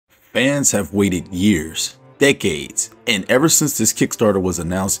Fans have waited years, decades, and ever since this Kickstarter was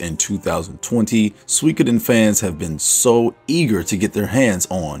announced in 2020, SUIKODEN fans have been so eager to get their hands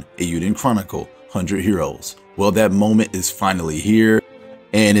on Eiyuden Chronicle Hundred Heroes. Well, that moment is finally here,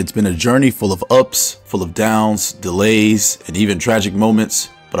 and it's been a journey full of ups, full of downs, delays, and even tragic moments.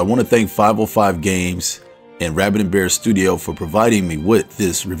 But I want to thank 505 Games and Rabbit & Bear Studio for providing me with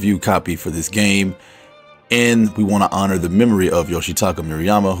this review copy for this game. And we want to honor the memory of Yoshitaka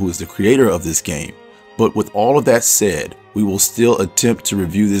Murayama, who is the creator of this game. But with all of that said, we will still attempt to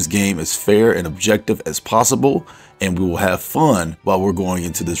review this game as fair and objective as possible, and we will have fun while we're going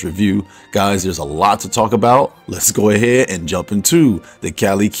into this review. Guys, there's a lot to talk about. Let's go ahead and jump into the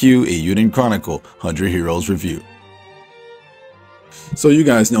Cali Q Eiyuden Chronicle 100 Heroes review. So you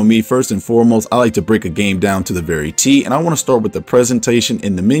guys know me, first and foremost, I like to break a game down to the very T, and I want to start with the presentation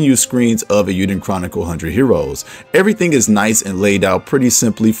in the menu screens of Eiyuden Chronicle 100 Heroes. Everything is nice and laid out pretty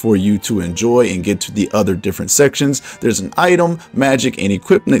simply for you to enjoy and get to the other different sections. There's an item, magic, and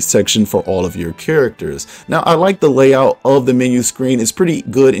equipment section for all of your characters. Now, I like the layout of the menu screen. It's pretty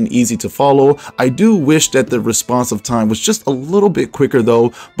good and easy to follow. I do wish that the responsive time was just a little bit quicker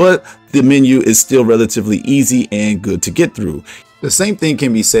though, but the menu is still relatively easy and good to get through. The same thing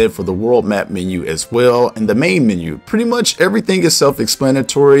can be said for the world map menu as well, and the main menu. Pretty much everything is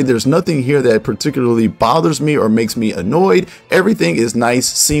self-explanatory. There's nothing here that particularly bothers me or makes me annoyed. Everything is nice,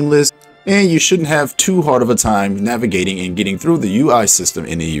 seamless, and you shouldn't have too hard of a time navigating and getting through the UI system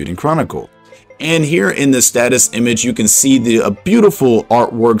in Eiyuden Chronicle. And here in the status image, you can see the beautiful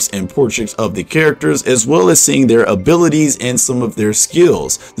artworks and portraits of the characters, as well as seeing their abilities and some of their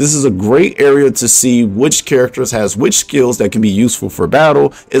skills. This is a great area to see which characters has which skills that can be useful for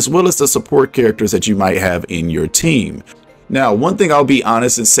battle, as well as the support characters that you might have in your team. Now, one thing I'll be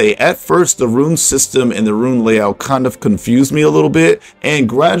honest and say, at first the rune system and the rune layout kind of confused me a little bit, and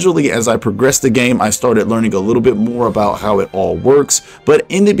gradually as I progressed the game, I started learning a little bit more about how it all works. But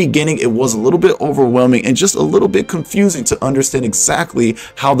in the beginning, it was a little bit overwhelming and just a little bit confusing to understand exactly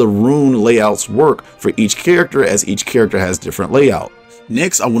how the rune layouts work for each character, as each character has different layout.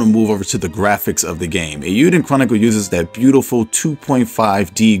 Next, I want to move over to the graphics of the game. Eiyuden Chronicle uses that beautiful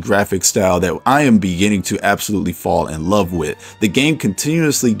 2.5D graphic style that I am beginning to absolutely fall in love with. The game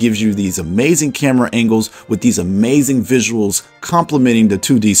continuously gives you these amazing camera angles with these amazing visuals complementing the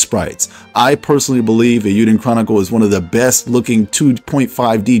 2D sprites. I personally believe Eiyuden Chronicle is one of the best looking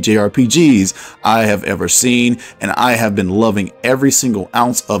 2.5D JRPGs I have ever seen, and I have been loving every single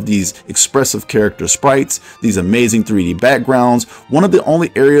ounce of these expressive character sprites, these amazing 3D backgrounds. One of the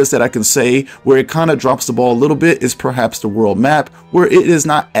only areas that I can say where it kind of drops the ball a little bit is perhaps the world map, where it is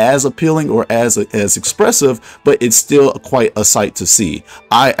not as appealing or as expressive, but it's still quite a sight to see.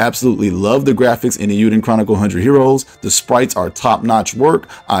 I absolutely love the graphics in Eiyuden Chronicle 100 Heroes. The sprites are top-notch work.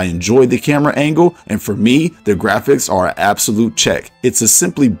 I enjoy the camera angle, and for me, the graphics are an absolute check. It's a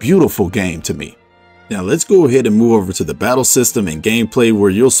simply beautiful game to me. Now let's go ahead and move over to the battle system and gameplay, where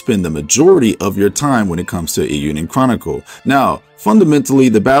you'll spend the majority of your time when it comes to Eiyuden Chronicle. Now, fundamentally,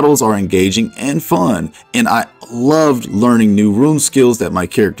 the battles are engaging and fun, and I loved learning new rune skills that my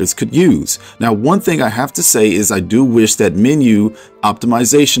characters could use. Now, one thing I have to say is I do wish that menu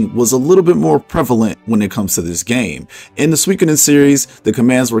optimization was a little bit more prevalent when it comes to this game. In the SUIKODEN series, the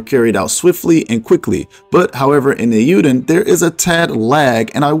commands were carried out swiftly and quickly, but however in Eiyuden, there is a tad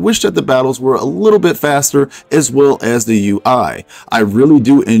lag, and I wish that the battles were a little bit faster, as well as the UI. I really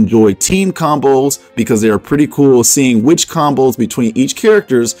do enjoy team combos because they are pretty cool, seeing which combos between each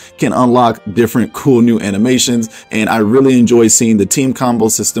characters can unlock different cool new animations, and I really enjoy seeing the team combo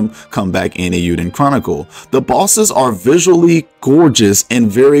system come back in Eiyuden Chronicle. The bosses are visually gorgeous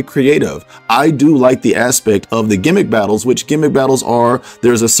and very creative. I do like the aspect of the gimmick battles, which gimmick battles are,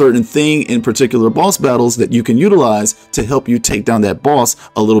 there's a certain thing in particular boss battles that you can utilize to help you take down that boss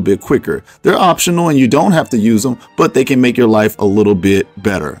a little bit quicker. They're optional and you don't have to use them, but they can make your life a little bit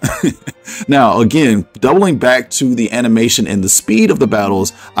better. Now, again, doubling back to the animation and the speed of the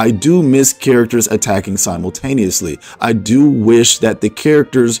battles, I do miss characters attacking simultaneously. I do wish that the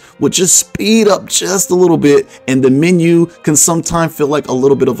characters would just speed up just a little bit, and the menu can sometimes feel like a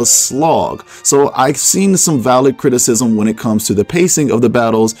little bit of a slog. So I've seen some valid criticism when it comes to the pacing of the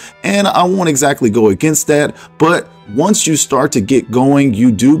battles, and I won't exactly go against that, but Once you start to get going, you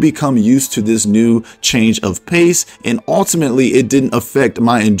do become used to this new change of pace, and ultimately it didn't affect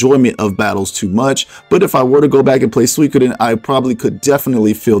my enjoyment of battles too much. But if I were to go back and play Suikoden, I probably could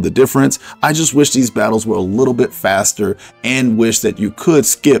definitely feel the difference. I just wish these battles were a little bit faster and wish that you could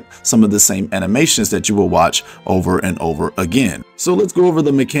skip some of the same animations that you will watch over and over again. So let's go over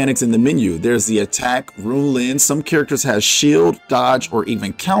the mechanics in the menu. There's the attack, rune lens. Some characters have shield, dodge, or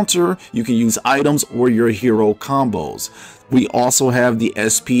even counter. You can use items or your hero combos. We also have the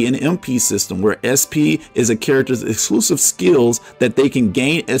SP and MP system, where SP is a character's exclusive skills that they can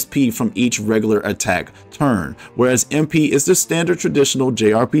gain SP from each regular attack turn, whereas MP is the standard traditional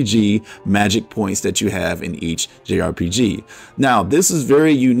JRPG magic points that you have in each JRPG. Now, this is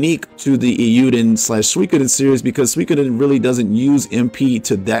very unique to the Eiyuden/Suikoden series because Suikoden really doesn't use MP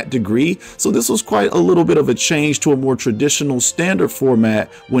to that degree, so this was quite a little bit of a change to a more traditional standard format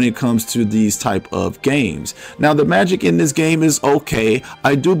when it comes to these type of games. Now, the magic in this game is okay.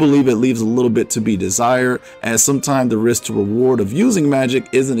 I do believe it leaves a little bit to be desired, as sometimes the risk to reward of using magic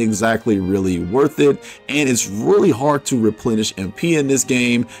isn't exactly really worth it, and it's really hard to replenish MP in this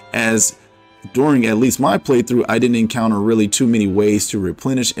game, as during at least my playthrough, I didn't encounter really too many ways to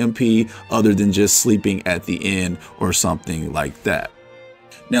replenish MP other than just sleeping at the end or something like that.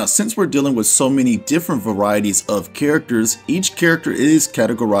 Now, since we're dealing with so many different varieties of characters, each character is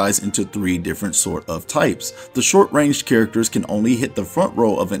categorized into 3 different sort of types. The short-range characters can only hit the front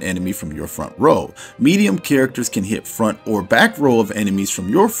row of an enemy from your front row. Medium characters can hit front or back row of enemies from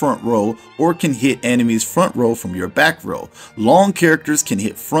your front row, or can hit enemies front row from your back row. Long characters can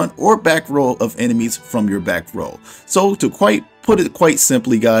hit front or back row of enemies from your back row. So to put it quite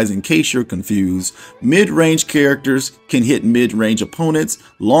simply, guys, in case you're confused, mid-range characters can hit mid-range opponents.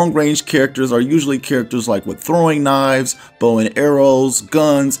 Long-range characters are usually characters like with throwing knives, bow and arrows,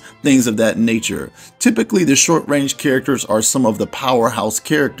 guns, things of that nature. Typically, the short-range characters are some of the powerhouse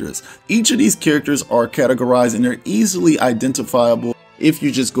characters. Each of these characters are categorized and they're easily identifiable. If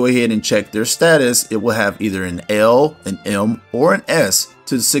you just go ahead and check their status, it will have either an L, an M, or an S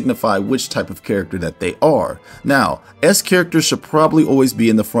to signify which type of character that they are. Now, S characters should probably always be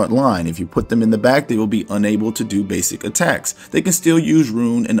in the front line. If you put them in the back, they will be unable to do basic attacks. They can still use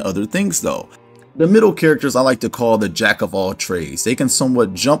rune and other things though. The middle characters I like to call the jack of all trades. They can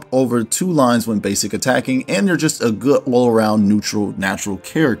somewhat jump over 2 lines when basic attacking, and they're just a good all-around neutral, natural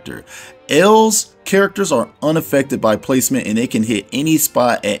character. L's characters are unaffected by placement and they can hit any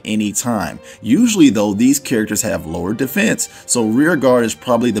spot at any time. Usually though, these characters have lower defense, so rear guard is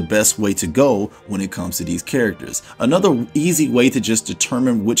probably the best way to go when it comes to these characters. Another easy way to just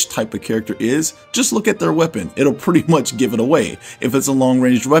determine which type of character is, just look at their weapon. It'll pretty much give it away. If it's a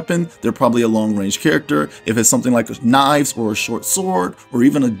long-range weapon, they're probably a long-range character. If it's something like knives or a short sword or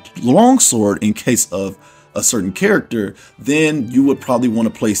even a long sword in case of a certain character, then you would probably want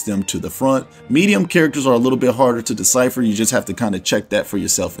to place them to the front. Medium characters are a little bit harder to decipher. You just have to kind of check that for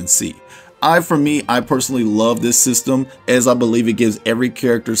yourself and see. For me, I personally love this system, as I believe it gives every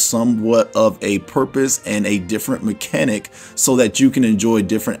character somewhat of a purpose and a different mechanic so that you can enjoy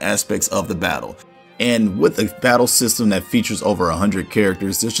different aspects of the battle. And with a battle system that features over 100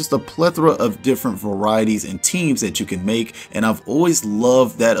 characters, there's just a plethora of different varieties and teams that you can make. And I've always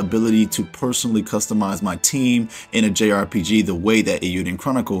loved that ability to personally customize my team in a JRPG the way that Eiyuden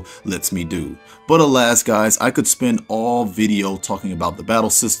Chronicle lets me do. But alas, guys, I could spend all video talking about the battle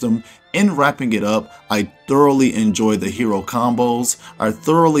system. In wrapping it up, I thoroughly enjoy the hero combos. I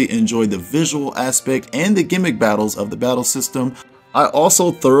thoroughly enjoy the visual aspect and the gimmick battles of the battle system. I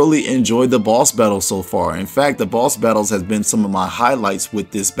also thoroughly enjoyed the boss battles so far. In fact, the boss battles has been some of my highlights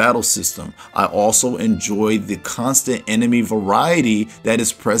with this battle system. I also enjoyed the constant enemy variety that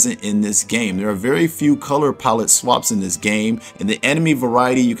is present in this game. There are very few color palette swaps in this game, and the enemy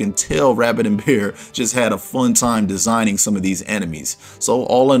variety, you can tell Rabbit and Bear just had a fun time designing some of these enemies. So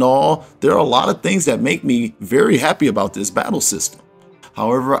all in all, there are a lot of things that make me very happy about this battle system.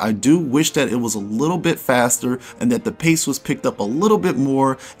 However, I do wish that it was a little bit faster and that the pace was picked up a little bit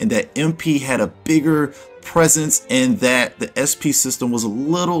more and that MP had a bigger presence and that the SP system was a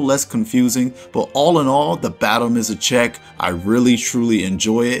little less confusing. But all in all, the battle is a check. I really truly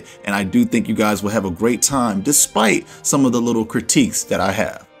enjoy it, and I do think you guys will have a great time despite some of the little critiques that I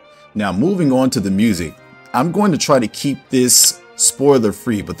have. Now, moving on to the music, I'm going to try to keep this spoiler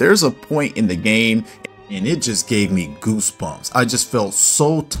free, but there's a point in the game and it just gave me goosebumps. I just felt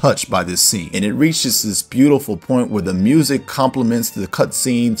so touched by this scene, and it reaches this beautiful point where the music complements the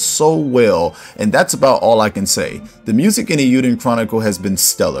cutscene so well, and that's about all I can say. The music in Eiyuden Chronicle has been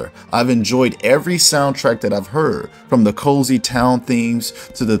stellar. I've enjoyed every soundtrack that I've heard, from the cozy town themes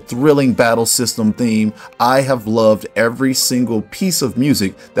to the thrilling battle system theme. I have loved every single piece of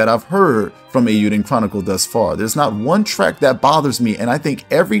music that I've heard from Eiyuden Chronicle thus far. There's not one track that bothers me, and I think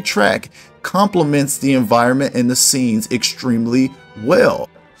every track complements the environment and the scenes extremely well.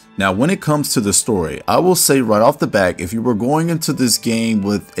 Now, when it comes to the story, I will say right off the bat, if you were going into this game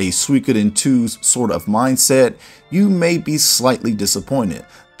with a Suikoden 2 sort of mindset, you may be slightly disappointed.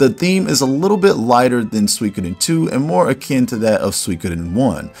 The theme is a little bit lighter than Suikoden 2 and more akin to that of Suikoden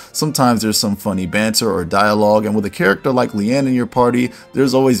 1. Sometimes there's some funny banter or dialogue, and with a character like Leanne in your party,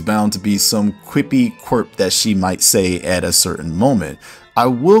 there's always bound to be some quippy quirk that she might say at a certain moment. I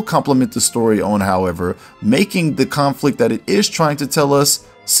will compliment the story on, however, making the conflict that it is trying to tell us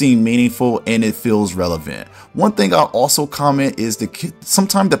seem meaningful and it feels relevant. One thing I'll also comment is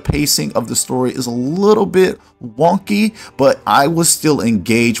sometimes the pacing of the story is a little bit wonky, but I was still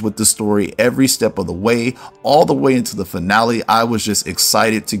engaged with the story every step of the way, all the way into the finale. I was just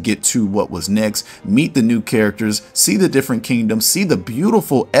excited to get to what was next, meet the new characters, see the different kingdoms, see the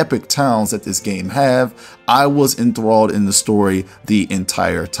beautiful epic towns that this game have. I was enthralled in the story the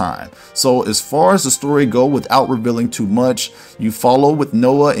entire time. So as far as the story go, without revealing too much, you follow with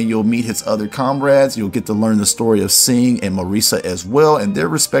Noah and you'll meet his other comrades. You'll get to learn the story of Sing and Marisa as well, and their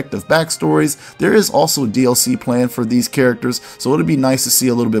respective backstories. There is also DLC planned for these characters, so it'll be nice to see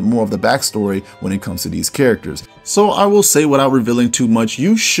a little bit more of the backstory when it comes to these characters. So I will say, without revealing too much,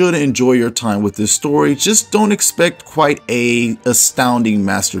 you should enjoy your time with this story. Just don't expect quite a astounding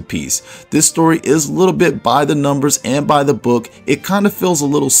masterpiece. This story is a little bit by the numbers and by the book. It kind of feels a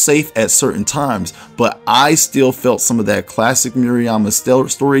little safe at certain times, but I still felt some of that classic Murayama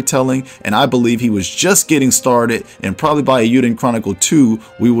storytelling, and I believe he was just getting started, and probably by Eiyuden Chronicle 2,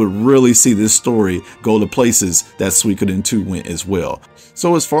 we would really see this story go to places that Suikoden 2 went as well.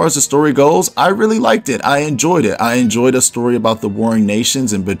 So as far as the story goes, I really liked it. I enjoyed it. I enjoyed a story about the warring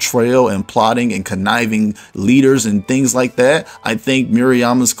nations and betrayal and plotting and conniving leaders and things like that. I think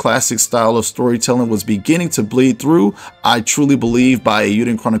Murayama's classic style of storytelling was beginning to bleed through. I truly believe by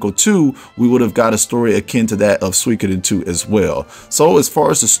Eiyuden Chronicle 2, we would have got a story akin to that of Suikoden 2 as well. So as far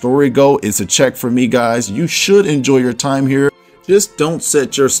as the story go, it's a check for me, guys. You should enjoy your time here. Just don't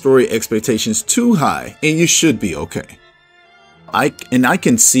set your story expectations too high, and you should be okay. I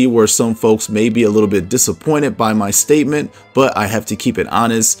can see where some folks may be a little bit disappointed by my statement, but I have to keep it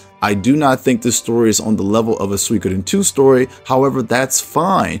honest. I do not think this story is on the level of a Suikoden 2 story. However, that's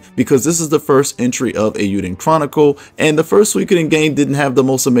fine, because this is the first entry of Eiyuden Chronicle, and the first Suikoden game didn't have the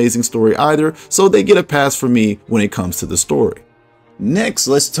most amazing story either, so they get a pass from me when it comes to the story. Next,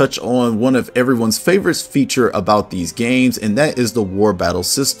 let's touch on one of everyone's favorite feature about these games, and that is the war battle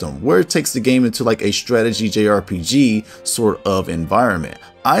system, where it takes the game into like a strategy JRPG sort of environment.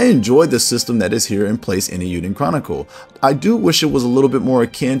 I enjoy the system that is here in place in Eiyuden Chronicle. I do wish it was a little bit more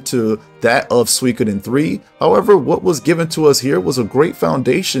akin to that of Suikoden 3. However, what was given to us here was a great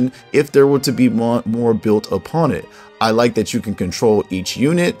foundation if there were to be more built upon it. I like that you can control each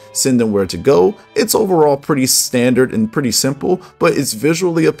unit, send them where to go. It's overall pretty standard and pretty simple, but it's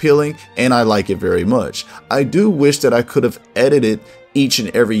visually appealing and I like it very much. I do wish that I could have edited each and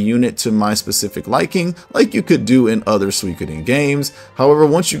every unit to my specific liking, like you could do in other Suikoden games. However,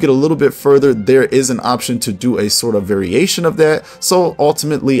 once you get a little bit further, there is an option to do a sort of variation of that, so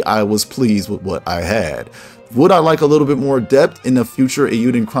ultimately I was pleased with what I had. Would I like a little bit more depth in the future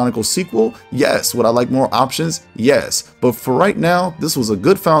Eiyuden Chronicle sequel? Yes. Would I like more options? Yes. But for right now, this was a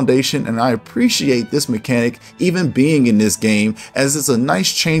good foundation, and I appreciate this mechanic even being in this game, as it's a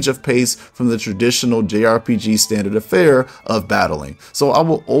nice change of pace from the traditional JRPG standard of fare of battling. So I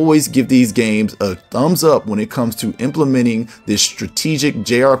will always give these games a thumbs up when it comes to implementing this strategic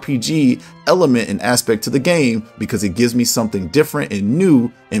JRPG element and aspect to the game, because it gives me something different and new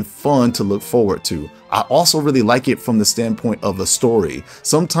and fun to look forward to. I also really like it from the standpoint of a story.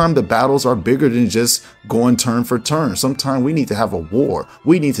 Sometimes the battles are bigger than just going turn for turn. Sometimes we need to have a war.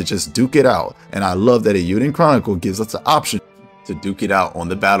 We need to just duke it out. And I love that Eiyuden Chronicle gives us the option to duke it out on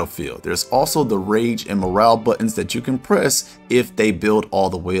the battlefield. There's also the rage and morale buttons that you can press if they build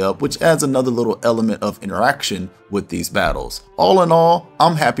all the way up, which adds another little element of interaction with these battles. All in all,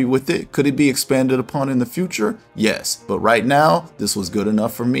 I'm happy with it. Could it be expanded upon in the future? Yes, but right now, this was good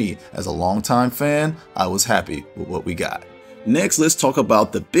enough for me. As a longtime fan, I was happy with what we got. Next, let's talk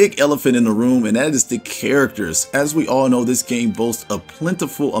about the big elephant in the room, and that is the characters. As we all know, this game boasts a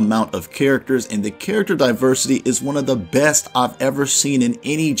plentiful amount of characters, and the character diversity is one of the best I've ever seen in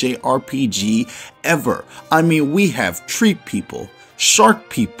any JRPG ever. I mean, we have tree people, shark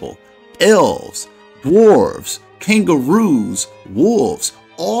people, elves, dwarves, kangaroos, wolves.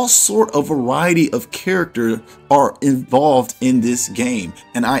 All sort of variety of characters are involved in this game,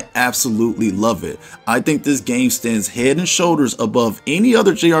 and I absolutely love it. I think this game stands head and shoulders above any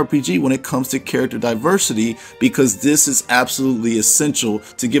other JRPG when it comes to character diversity, because this is absolutely essential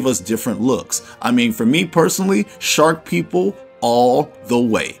to give us different looks. I mean, for me personally, shark people all the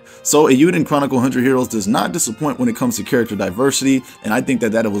way. So Eiyuden Chronicle 100 Heroes does not disappoint when it comes to character diversity, and I think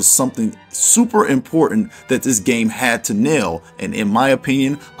that was something super important that this game had to nail, and in my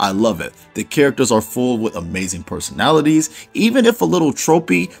opinion, I love it. The characters are full with amazing personalities. Even if a little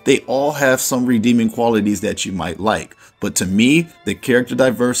tropey, they all have some redeeming qualities that you might like. But to me, the character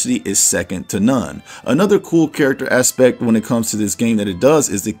diversity is second to none. Another cool character aspect when it comes to this game that it does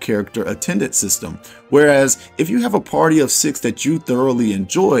is the character attendant system. Whereas if you have a party of 6 that you thoroughly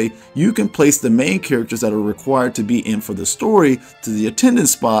enjoy, you can place the main characters that are required to be in for the story to the attendant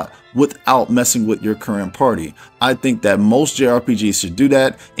spot without messing with your current party. I think that most JRPGs should do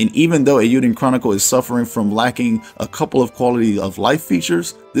that, and even though Eiyuden Chronicle is suffering from lacking a couple of quality of life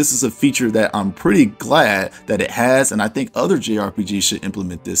features, this is a feature that I'm pretty glad that it has, and I think other JRPGs should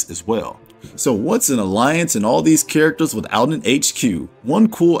implement this as well. So what's an alliance and all these characters without an HQ? One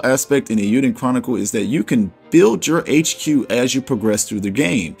cool aspect in Eiyuden Chronicle is that you can build your HQ as you progress through the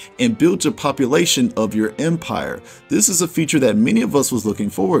game and build your population of your empire. This is a feature that many of us was looking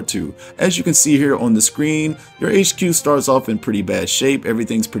forward to. As you can see here on the screen, your HQ starts off in pretty bad shape,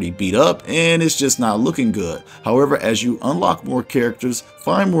 everything's pretty beat up, and it's just not looking good. However, as you unlock more characters,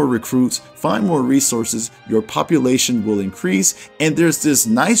 find more recruits, find more resources, your population will increase, and there's this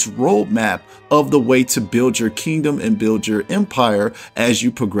nice roadmap of the way to build your kingdom and build your empire as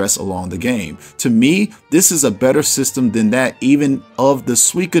you progress along the game. To me, this is a better system than that even of the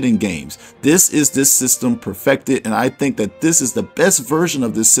SUIKODEN games. This system perfected, and I think that this is the best version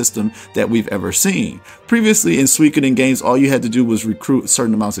of this system that we've ever seen. Previously in SUIKODEN games, all you had to do was recruit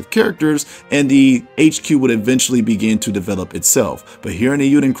certain amounts of characters and the HQ would eventually begin to develop itself. But here in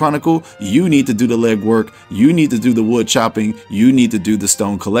Eiyuden Chronicle, you need to do the legwork, you need to do the wood chopping, you need to do the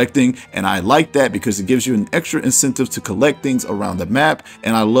stone collecting, and I like that because it gives you an extra incentive to collect things around the map,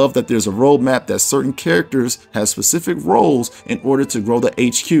 and I love that there's a roadmap that certain characters have specific roles in order to grow the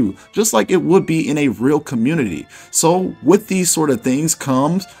HQ, just like it would be in a real community. So with these sort of things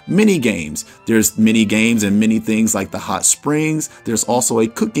comes mini games. There's mini games and many things like the hot springs. There's also a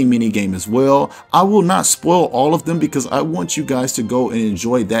cooking mini game as well. I will not spoil all of them because I want you guys to go and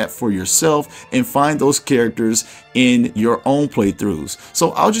enjoy that for yourself and find those characters in your own playthroughs.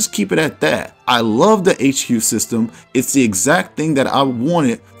 So I'll just keep it at that. I love the HQ system. It's the exact thing that I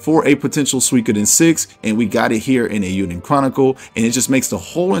wanted for a potential SUIKODEN 6, and we got it here in Eiyuden Chronicle, and it just makes the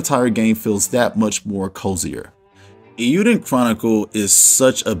whole entire game feels that much more cozier. Eiyuden Chronicle is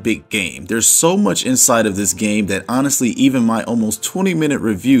such a big game. There's so much inside of this game that honestly even my almost 20-minute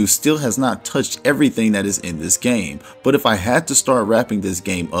review still has not touched everything that is in this game. But if I had to start wrapping this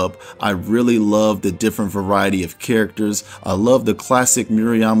game up, I really love the different variety of characters. I love the classic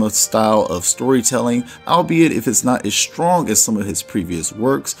Murayama style of storytelling, albeit if it's not as strong as some of his previous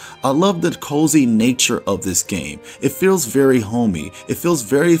works. I love the cozy nature of this game. It feels very homey. It feels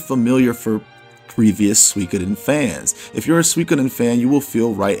very familiar for previous SUIKODEN fans. If you're a SUIKODEN fan, you will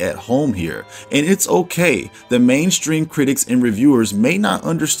feel right at home here. And it's okay. The mainstream critics and reviewers may not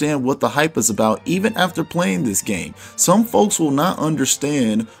understand what the hype is about even after playing this game. Some folks will not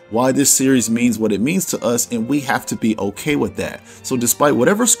understand why this series means what it means to us, and we have to be okay with that. So despite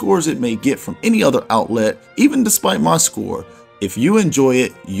whatever scores it may get from any other outlet, even despite my score, if you enjoy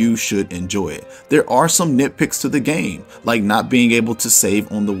it, you should enjoy it. There are some nitpicks to the game, like not being able to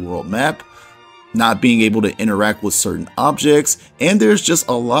save on the world map, not being able to interact with certain objects, and there's just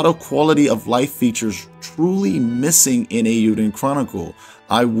a lot of quality of life features truly missing in Eiyuden Chronicle.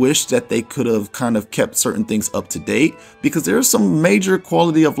 I wish that they could have kind of kept certain things up to date because there are some major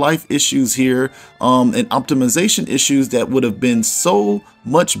quality of life issues here and optimization issues that would have been so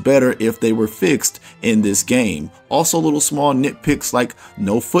much better if they were fixed in this game. Also little small nitpicks like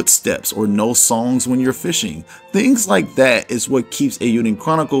no footsteps or no songs when you're fishing. Things like that is what keeps Eiyuden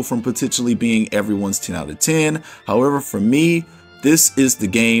Chronicle from potentially being everyone's 10 out of 10. However, for me, this is the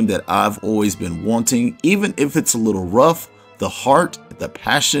game that I've always been wanting, even if it's a little rough. The heart, the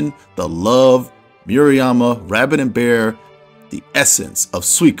passion, the love, Murayama, Rabbit and Bear, the essence of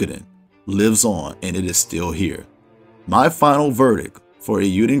SUIKODEN lives on, and it is still here. My final verdict for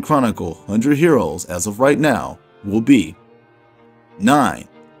Eiyuden Chronicle 100 Heroes as of right now will be 9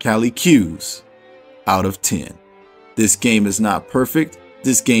 Cali Qs out of 10. This game is not perfect.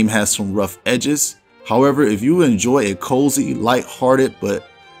 This game has some rough edges. However, if you enjoy a cozy, light-hearted, but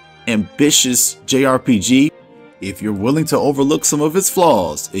ambitious JRPG, if you're willing to overlook some of its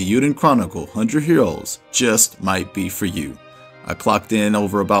flaws, Eiyuden Chronicle 100 Heroes just might be for you. I clocked in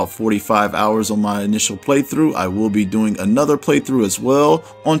over about 45 hours on my initial playthrough. I will be doing another playthrough as well,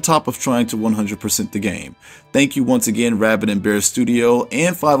 on top of trying to 100% the game. Thank you once again, Rabbit and Bear Studio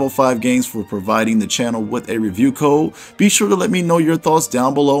and 505 Games for providing the channel with a review code. Be sure to let me know your thoughts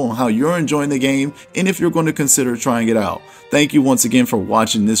down below on how you're enjoying the game and if you're going to consider trying it out. Thank you once again for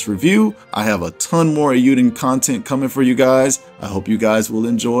watching this review. I have a ton more Eiyuden content coming for you guys. I hope you guys will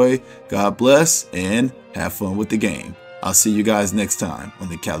enjoy. God bless and have fun with the game. I'll see you guys next time on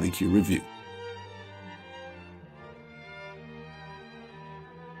the Cali Q Review.